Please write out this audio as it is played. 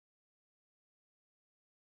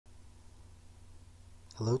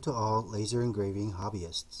Hello to all laser engraving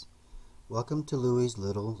hobbyists. Welcome to Louie's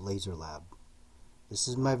Little Laser Lab. This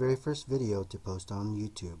is my very first video to post on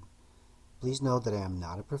YouTube. Please know that I am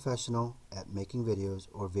not a professional at making videos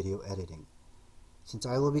or video editing. Since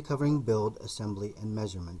I will be covering build, assembly, and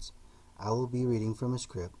measurements, I will be reading from a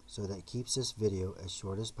script so that keeps this video as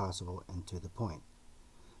short as possible and to the point.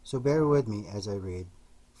 So bear with me as I read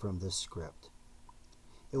from this script.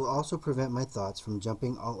 It will also prevent my thoughts from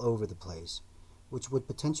jumping all over the place, which would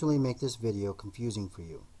potentially make this video confusing for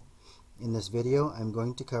you. In this video, I'm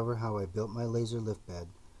going to cover how I built my laser lift bed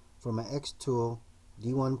for my Xtool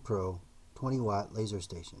D1 Pro 20-watt laser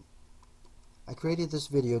station. I created this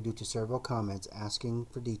video due to several comments asking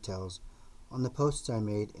for details on the posts I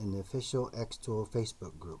made in the official Xtool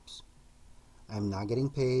Facebook groups. I am not getting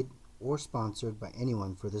paid or sponsored by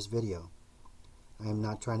anyone for this video. I am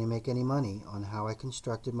not trying to make any money on how I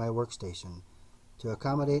constructed my workstation to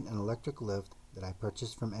accommodate an electric lift that I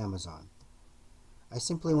purchased from Amazon. I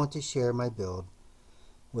simply want to share my build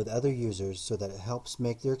with other users so that it helps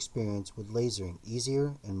make their experience with lasering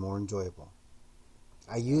easier and more enjoyable.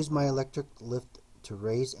 I use my electric lift to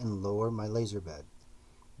raise and lower my laser bed.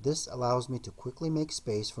 This allows me to quickly make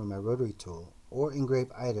space for my rotary tool or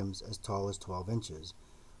engrave items as tall as 12 inches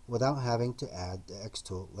without having to add the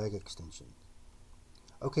Xtool leg extension.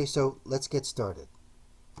 Okay, so let's get started.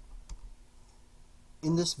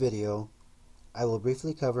 In this video, I will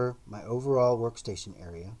briefly cover my overall workstation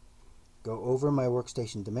area, go over my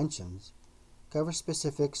workstation dimensions, cover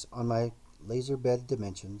specifics on my laser bed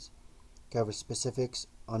dimensions, cover specifics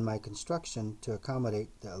on my construction to accommodate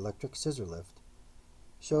the electric scissor lift,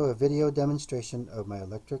 show a video demonstration of my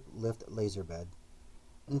electric lift laser bed,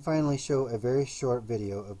 and finally show a very short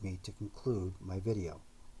video of me to conclude my video.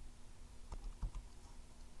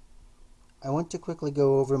 I want to quickly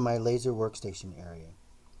go over my laser workstation area.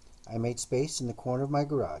 I made space in the corner of my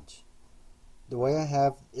garage. The way I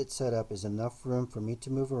have it set up is enough room for me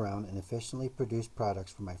to move around and efficiently produce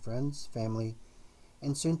products for my friends, family,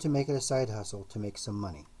 and soon to make it a side hustle to make some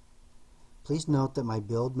money. Please note that my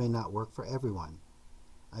build may not work for everyone.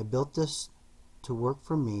 I built this to work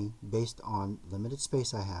for me based on limited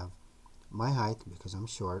space I have, my height because I'm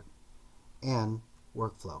short, and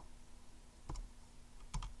workflow.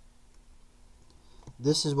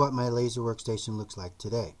 This is what my laser workstation looks like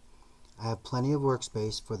today. I have plenty of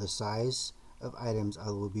workspace for the size of items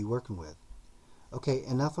I will be working with. Okay,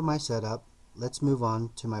 enough of my setup. Let's move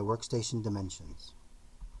on to my workstation dimensions.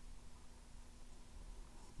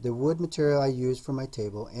 The wood material I used for my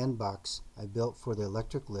table and box I built for the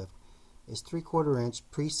electric lift is 3/4 inch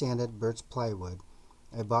pre-sanded birch plywood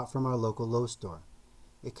I bought from our local Lowe's store.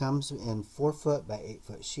 It comes in 4 foot by 8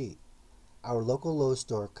 foot sheet. Our local Lowe's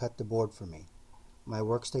store cut the board for me. My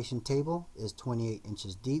workstation table is 28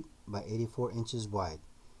 inches deep by 84 inches wide.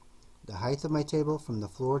 The height of my table from the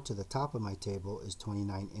floor to the top of my table is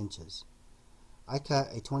 29 inches. I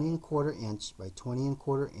cut a 20¼ inch by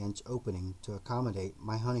 20¼ inch opening to accommodate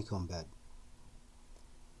my honeycomb bed.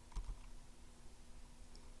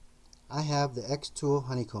 I have the Xtool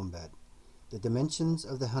honeycomb bed. The dimensions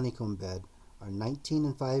of the honeycomb bed are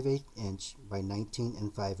 19 5/8 inch by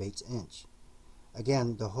 19 5/8 inch.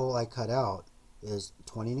 Again, the hole I cut out is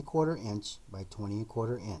 20¼ inch by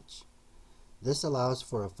 20¼ inch. This allows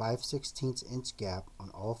for a 5/16 inch gap on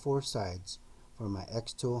all 4 sides for my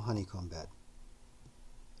Xtool honeycomb bed.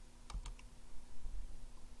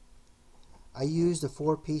 I used a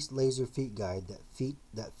 4-piece laser feet guide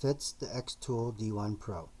that fits the Xtool D1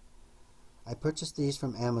 Pro. I purchased these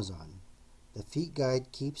from Amazon. The feet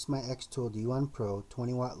guide keeps my Xtool D1 Pro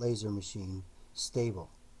 20-watt laser machine stable.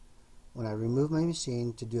 When I remove my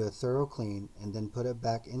machine to do a thorough clean and then put it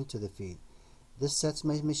back into the feet, this sets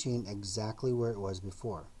my machine exactly where it was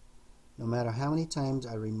before. No matter how many times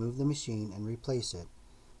I remove the machine and replace it,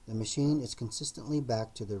 the machine is consistently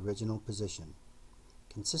back to the original position.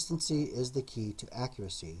 Consistency is the key to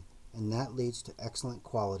accuracy, and that leads to excellent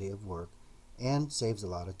quality of work and saves a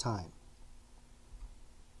lot of time.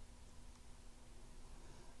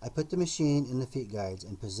 I put the machine in the feet guides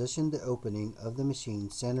and positioned the opening of the machine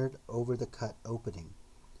centered over the cut opening.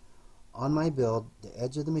 On my build, the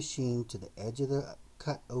edge of the machine to the edge of the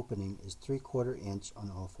cut opening is 3/4 inch on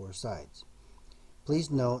all 4 sides. Please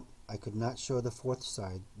note I could not show the 4th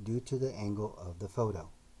side due to the angle of the photo.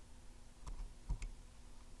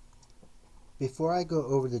 Before I go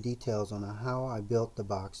over the details on how I built the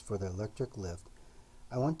box for the electric lift,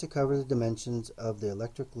 I want to cover the dimensions of the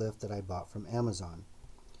electric lift that I bought from Amazon.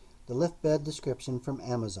 The lift bed description from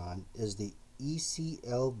Amazon is the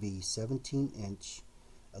ECLB 17-inch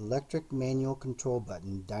electric manual control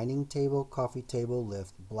button dining table coffee table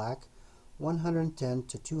lift black 110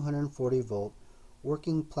 to 240 volt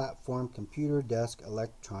working platform computer desk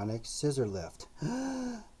electronic scissor lift.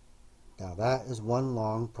 Now that is one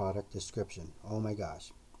long product description. Oh my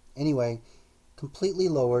gosh. Anyway, completely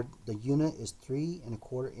lowered, the unit is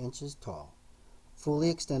 3¼ inches tall. Fully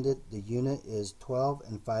extended, the unit is 12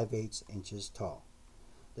 5/8 inches tall.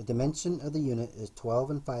 The dimension of the unit is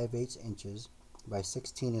 12 5/8 inches by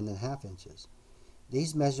 16½ inches.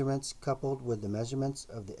 These measurements, coupled with the measurements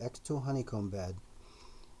of the Xtool honeycomb bed,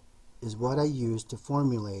 is what I used to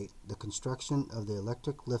formulate the construction of the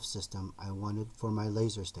electric lift system I wanted for my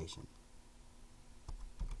laser station.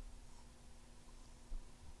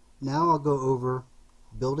 Now I'll go over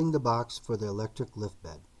building the box for the electric lift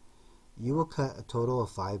bed. You will cut a total of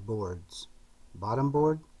 5 boards: bottom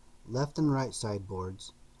board, left and right side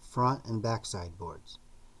boards, front and back side boards.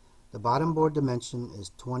 The bottom board dimension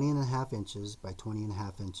is 20½ inches by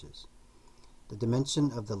 20½ inches. The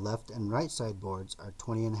dimension of the left and right side boards are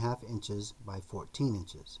 20½ inches by 14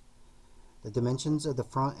 inches. The dimensions of the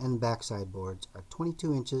front and back side boards are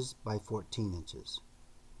 22 inches by 14 inches.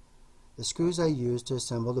 The screws I used to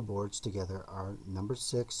assemble the boards together are number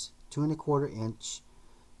 6 2¼ inch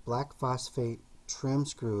black phosphate trim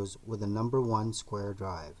screws with a number 1 square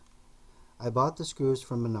drive. I bought the screws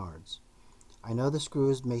from Menards. I know the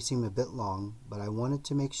screws may seem a bit long, but I wanted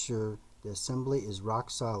to make sure the assembly is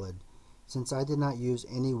rock solid since I did not use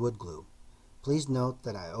any wood glue. Please note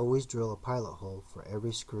that I always drill a pilot hole for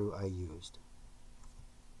every screw I used.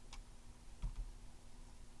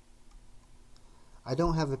 I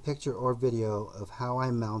don't have a picture or video of how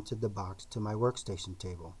I mounted the box to my workstation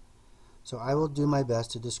table, so I will do my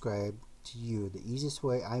best to describe to you the easiest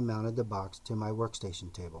way I mounted the box to my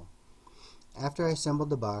workstation table. After I assembled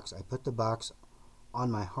the box, I put the box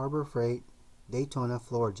on my Harbor Freight Daytona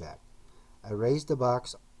floor jack. I raised the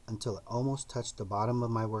box until it almost touched the bottom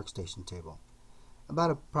of my workstation table,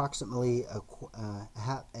 about approximately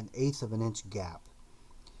an eighth of an inch gap.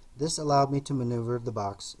 This allowed me to maneuver the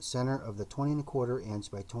box center of the 20¼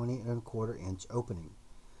 inch by 20¼ inch opening.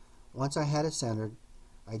 Once I had it centered,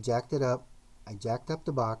 I jacked up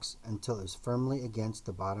the box until it was firmly against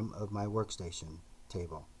the bottom of my workstation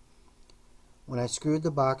table. When I screwed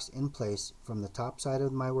the box in place from the top side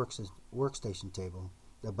of my workstation table,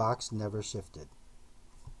 the box never shifted.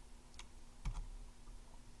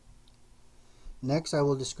 Next, I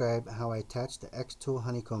will describe how I attached the Xtool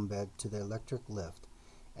honeycomb bed to the electric lift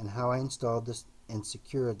and how I installed this and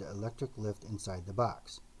secured the electric lift inside the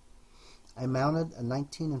box. I mounted a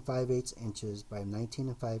 19 5/8 inches by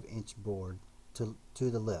 19 5 inch board to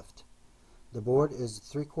the lift. The board is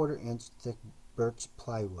 3/4 inch thick birch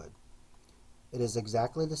plywood. It is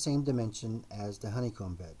exactly the same dimension as the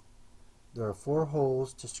honeycomb bed. There are 4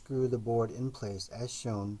 holes to screw the board in place as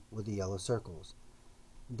shown with the yellow circles.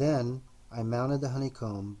 Then I mounted the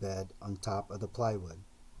honeycomb bed on top of the plywood.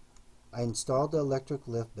 I installed the electric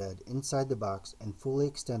lift bed inside the box and fully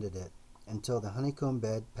extended it until the honeycomb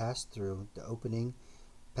bed passed through the opening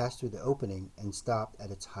and stopped at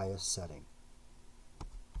its highest setting.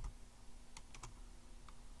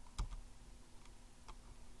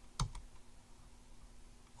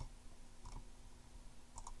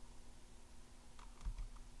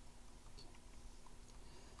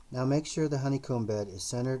 Now make sure the honeycomb bed is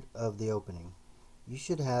centered of the opening. You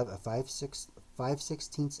should have a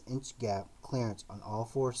 5/16 inch gap clearance on all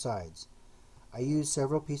 4 sides. I used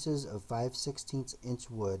several pieces of 5/16 inch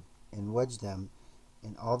wood and wedged them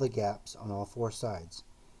in all the gaps on all 4 sides.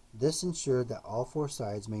 This ensured that all 4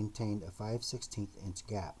 sides maintained a 5/16 inch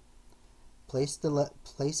gap. Place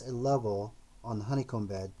a level on the honeycomb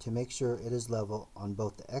bed to make sure it is level on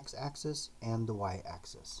both the x-axis and the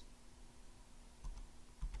y-axis.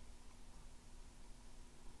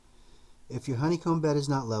 If your honeycomb bed is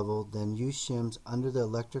not level, then use shims under the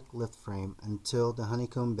electric lift frame until the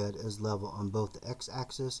honeycomb bed is level on both the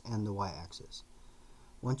x-axis and the y-axis.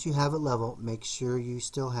 Once you have it level, make sure you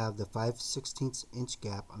still have the 5/16 inch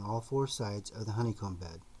gap on all 4 sides of the honeycomb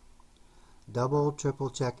bed. Double, triple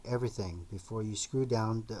check everything before you screw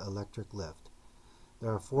down the electric lift.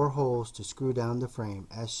 There are 4 holes to screw down the frame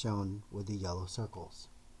as shown with the yellow circles.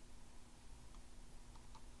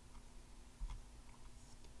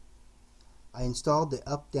 I installed the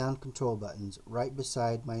up-down control buttons right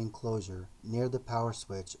beside my enclosure near the power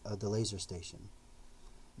switch of the laser station.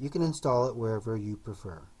 You can install it wherever you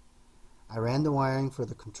prefer. I ran the wiring for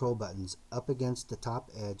the control buttons up against the top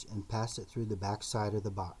edge and passed it through the back side of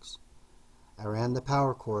the box. I ran the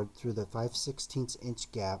power cord through the 5/16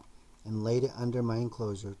 inch gap and laid it under my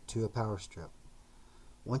enclosure to a power strip.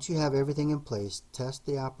 Once you have everything in place, test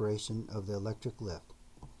the operation of the electric lift.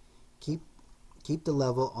 Keep the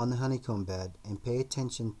level on the honeycomb bed and pay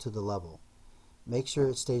attention to the level. Make sure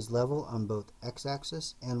it stays level on both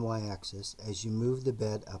x-axis and y-axis as you move the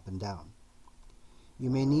bed up and down. You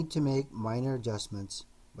may need to make minor adjustments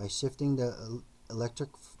by shifting the electric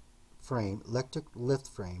lift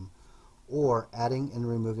frame, or adding and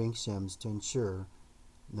removing shims to ensure,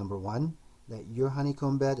 number 1, that your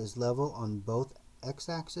honeycomb bed is level on both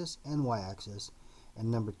x-axis and y-axis, and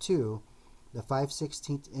number 2, the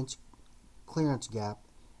 5/16 inch clearance gap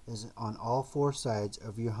is on all 4 sides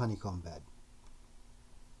of your honeycomb bed.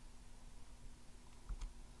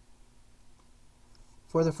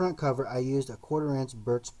 For the front cover, I used a 1/4 inch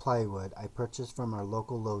birch plywood I purchased from our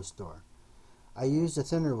local Lowe's store. I used a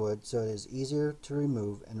thinner wood so it is easier to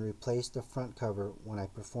remove and replace the front cover when I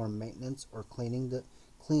perform maintenance or cleaning the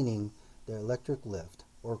electric lift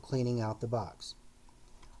or cleaning out the box.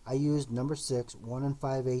 I used number 6 1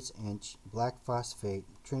 5/8 inch black phosphate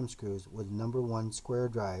trim screws with number 1 square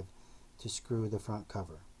drive to screw the front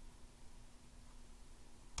cover.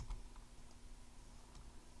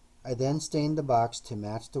 I then stained the box to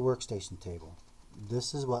match the workstation table.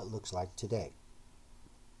 This is what it looks like today.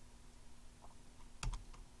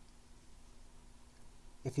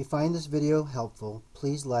 If you find this video helpful,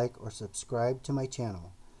 please like or subscribe to my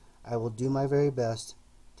channel. I will do my very best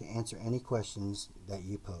to answer any questions that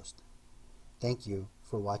you post. Thank you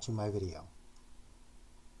for watching my video.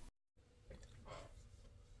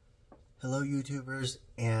 Hello YouTubers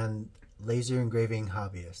and laser engraving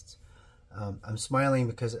hobbyists. I'm smiling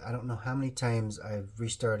because I don't know how many times I've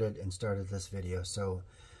restarted and started this video, so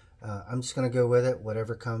I'm just going to go with it.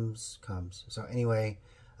 Whatever comes, comes. So anyway,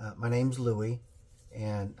 my name's Louie,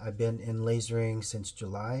 and I've been in lasering since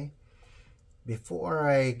July. Before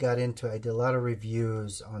I got into it, I did a lot of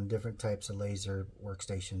reviews on different types of laser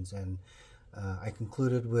workstations, and I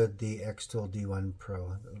concluded with the Xtool D1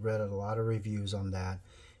 Pro. I read a lot of reviews on that,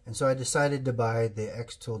 and so I decided to buy the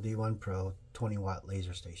Xtool D1 Pro 20-watt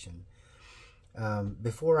laser station.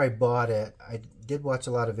 Before I bought it, I did watch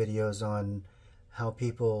a lot of videos on how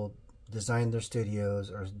people design their studios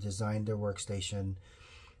or design their workstation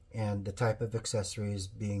and the type of accessories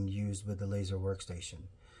being used with the laser workstation.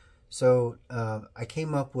 So I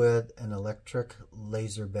came up with an electric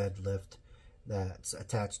laser bed lift that's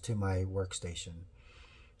attached to my workstation.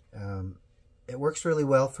 It works really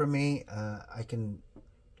well for me. I can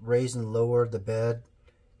raise and lower the bed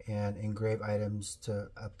and engrave items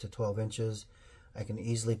to up to 12 inches. I can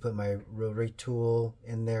easily put my rotary tool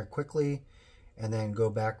in there quickly and then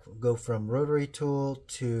go from rotary tool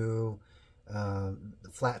to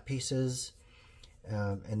flat pieces.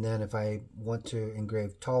 And then if I want to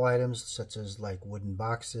engrave tall items such as like wooden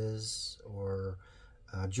boxes or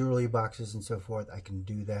jewelry boxes and so forth, I can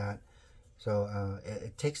do that. So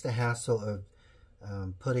it takes the hassle of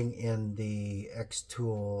putting in the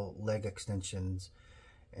Xtool leg extensions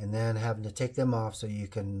and then having to take them off so you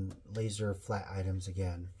can laser flat items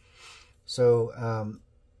again. So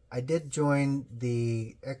I did join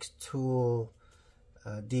the Xtool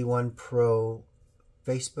D1 Pro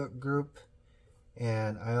Facebook group,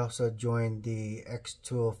 and I also joined the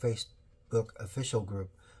Xtool Facebook official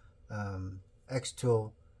group,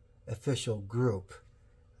 Xtool official group,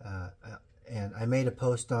 and I made a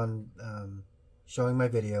post on showing my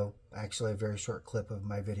video, actually a very short clip of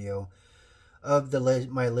my video of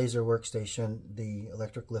my laser workstation, the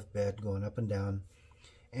electric lift bed going up and down,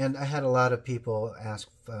 and I had a lot of people ask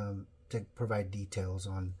to provide details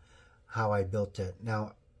on how I built it.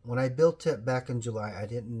 Now, when I built it back in July, I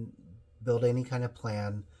didn't build any kind of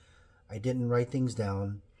plan. I didn't write things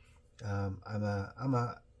down. I'm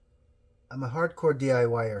a hardcore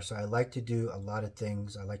DIYer, so I like to do a lot of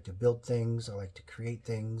things. I like to build things. I like to create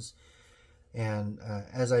things. And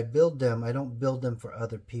as I build them, I don't build them for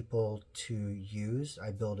other people to use.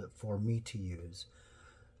 I build it for me to use.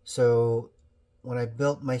 So when I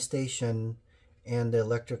built my station and the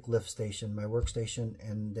electric lift station, my workstation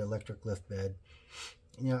and the electric lift bed,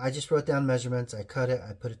 you know, I just wrote down measurements. I cut it.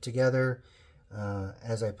 I put it together.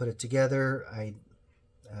 As I put it together, I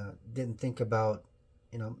didn't think about,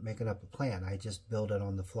 you know, making up a plan. I just built it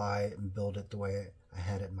on the fly and built it the way I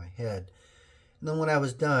had it in my head. And then when I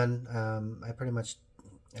was done,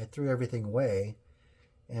 I threw everything away.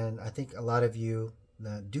 And I think a lot of you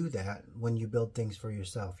do that when you build things for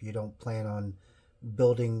yourself. You don't plan on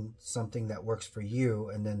building something that works for you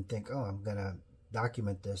and then think, oh, I'm going to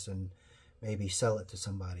document this and maybe sell it to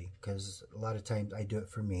somebody. Because a lot of times I do it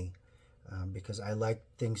for me. Because I like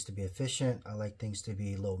things to be efficient. I like things to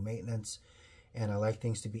be low maintenance. And I like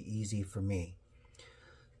things to be easy for me.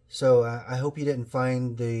 So I hope you didn't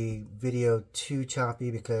find the video too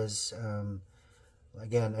choppy, because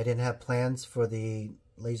Again, I didn't have plans for the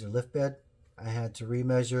laser lift bed. I had to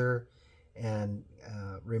remeasure and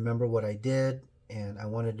remember what I did, and I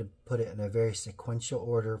wanted to put it in a very sequential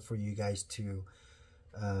order for you guys to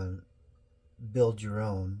build your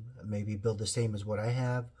own. Maybe build the same as what I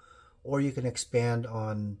have, or you can expand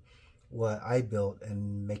on what I built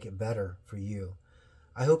and make it better for you.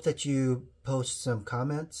 I hope that you post some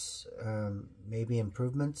comments, maybe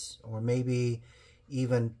improvements, or maybe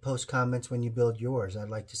even post comments when you build yours. I'd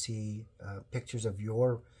like to see pictures of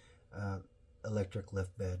your electric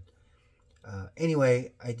lift bed.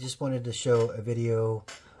 Anyway, I just wanted to show a video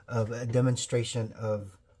of a demonstration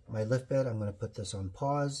of my lift bed. I'm going to put this on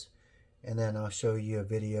pause, and then I'll show you a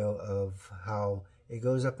video of how it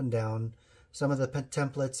goes up and down, some of the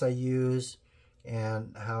templates I use,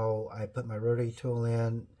 and how I put my rotary tool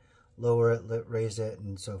in, lower it, raise it,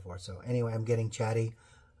 and so forth. So anyway, I'm getting chatty.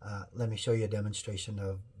 Let me show you a demonstration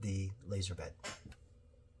of the laser bed.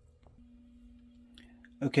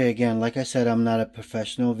 Okay, again, like I said, I'm not a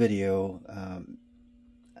professional at video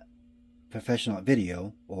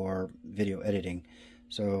or video editing,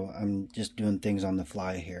 so I'm just doing things on the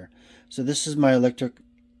fly here. So this is my electric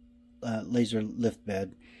laser lift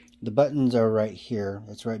bed. The buttons are right here.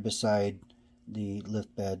 It's right beside the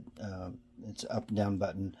lift bed. It's up and down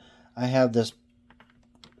button. I have this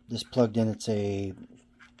plugged in. It's a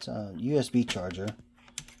USB charger,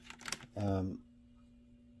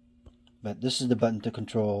 but this is the button to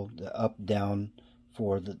control the up down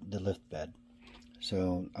for the lift bed.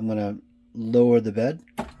 So I'm going to lower the bed.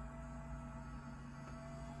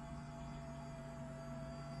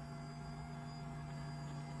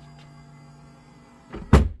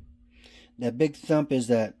 That big thump is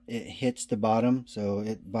that it hits the bottom, so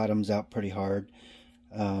it bottoms out pretty hard.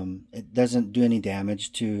 It doesn't do any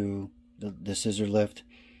damage to the scissor lift,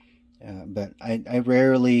 but I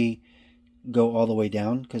rarely go all the way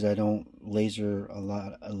down because I don't laser a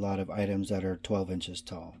lot of items that are 12 inches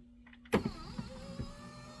tall.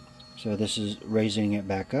 So this is raising it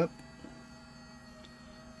back up,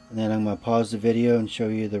 and then I'm going to pause the video and show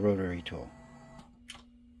you the rotary tool.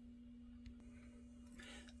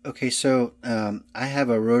 Okay, so I have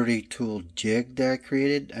a rotary tool jig that I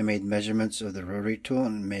created. I made measurements of the rotary tool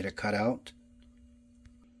and made a cutout.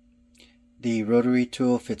 The rotary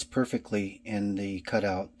tool fits perfectly in the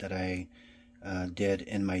cutout that I did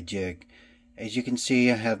in my jig. As you can see,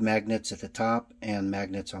 I have magnets at the top and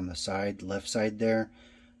magnets on the side, left side there.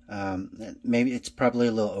 Maybe it's probably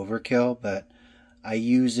a little overkill, but I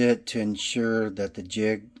use it to ensure that the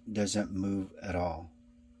jig doesn't move at all.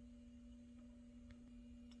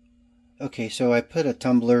 Okay, so I put a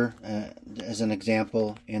tumbler as an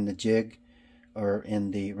example in the jig or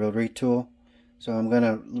in the rotary tool. So I'm going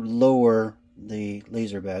to lower the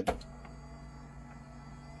laser bed.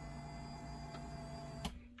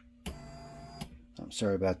 I'm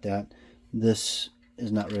sorry about that. This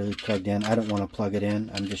is not really plugged in. I don't want to plug it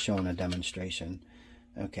in. I'm just showing a demonstration.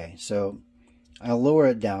 Okay, so I'll lower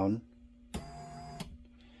it down,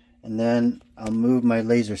 and then I'll move my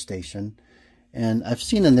laser station. And I've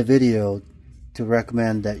seen in the video to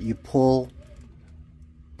recommend that you pull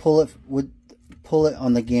it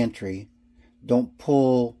on the gantry. Don't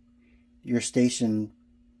pull your station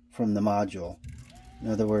from the module. In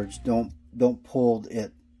other words, don't pull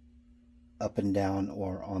it up and down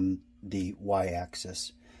or on the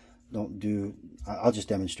y-axis. I'll just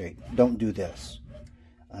demonstrate. Don't do this.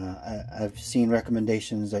 I've seen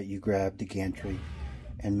recommendations that you grab the gantry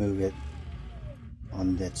and move it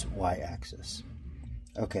on its y-axis.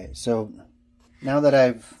 Okay, so now that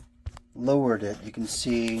I've lowered it, you can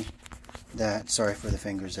see that, sorry for the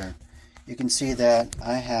fingers there, you can see that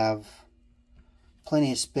I have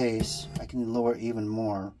plenty of space. I can lower even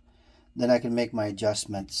more. Then I can make my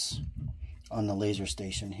adjustments on the laser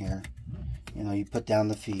station here. You know, you put down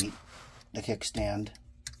the feet, the kickstand,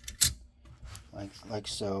 like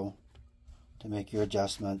so, to make your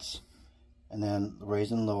adjustments. And then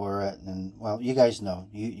raise and lower it, and well, you guys know.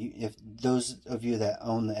 If those of you that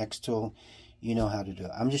own the Xtool, you know how to do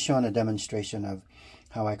it. I'm just showing a demonstration of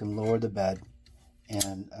how I can lower the bed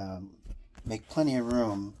and make plenty of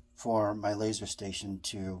room for my laser station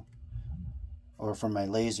or for my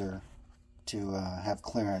laser to have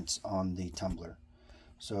clearance on the tumbler.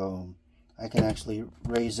 So I can actually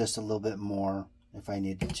raise this a little bit more if I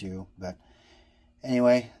needed to. But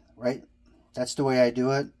anyway, right? That's the way I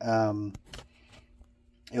do it.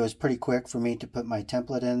 It was pretty quick for me to put my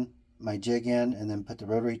template in, my jig in, and then put the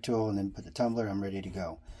rotary tool, and then put the tumbler. I'm ready to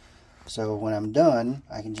go. So when I'm done,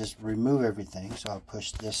 I can just remove everything. So I'll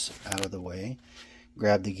push this out of the way,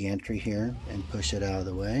 grab the gantry here, and push it out of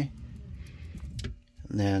the way.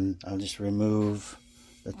 And then I'll just remove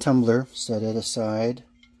the tumbler, set it aside.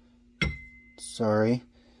 Sorry.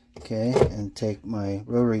 Okay, and take my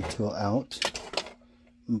rotary tool out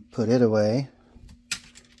and put it away.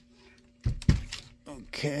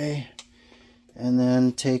 Okay, and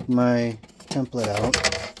then take my template out.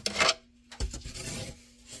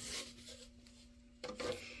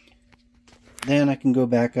 Then I can go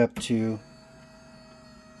back up to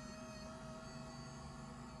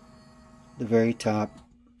the very top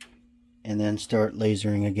and then start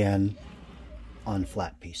lasering again on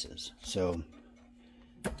flat pieces. So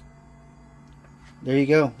there you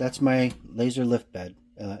go. That's my laser lift bed,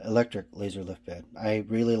 electric laser lift bed. I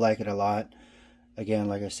really like it a lot. Again,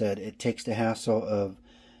 like I said, it takes the hassle of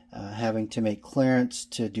having to make clearance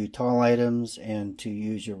to do tall items and to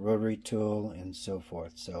use your rotary tool and so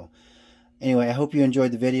forth. So anyway, I hope you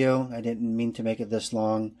enjoyed the video. I didn't mean to make it this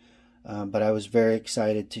long, but I was very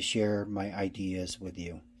excited to share my ideas with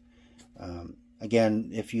you.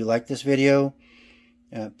 Again, if you like this video,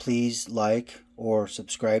 please like or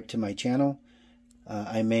subscribe to my channel.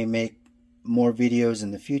 I may make more videos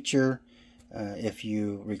in the future if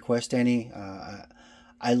you request any.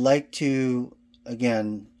 I like to,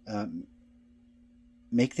 again,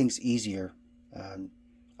 make things easier.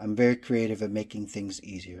 I'm very creative at making things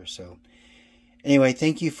easier. So anyway,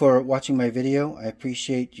 thank you for watching my video. I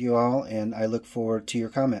appreciate you all, and I look forward to your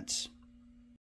comments.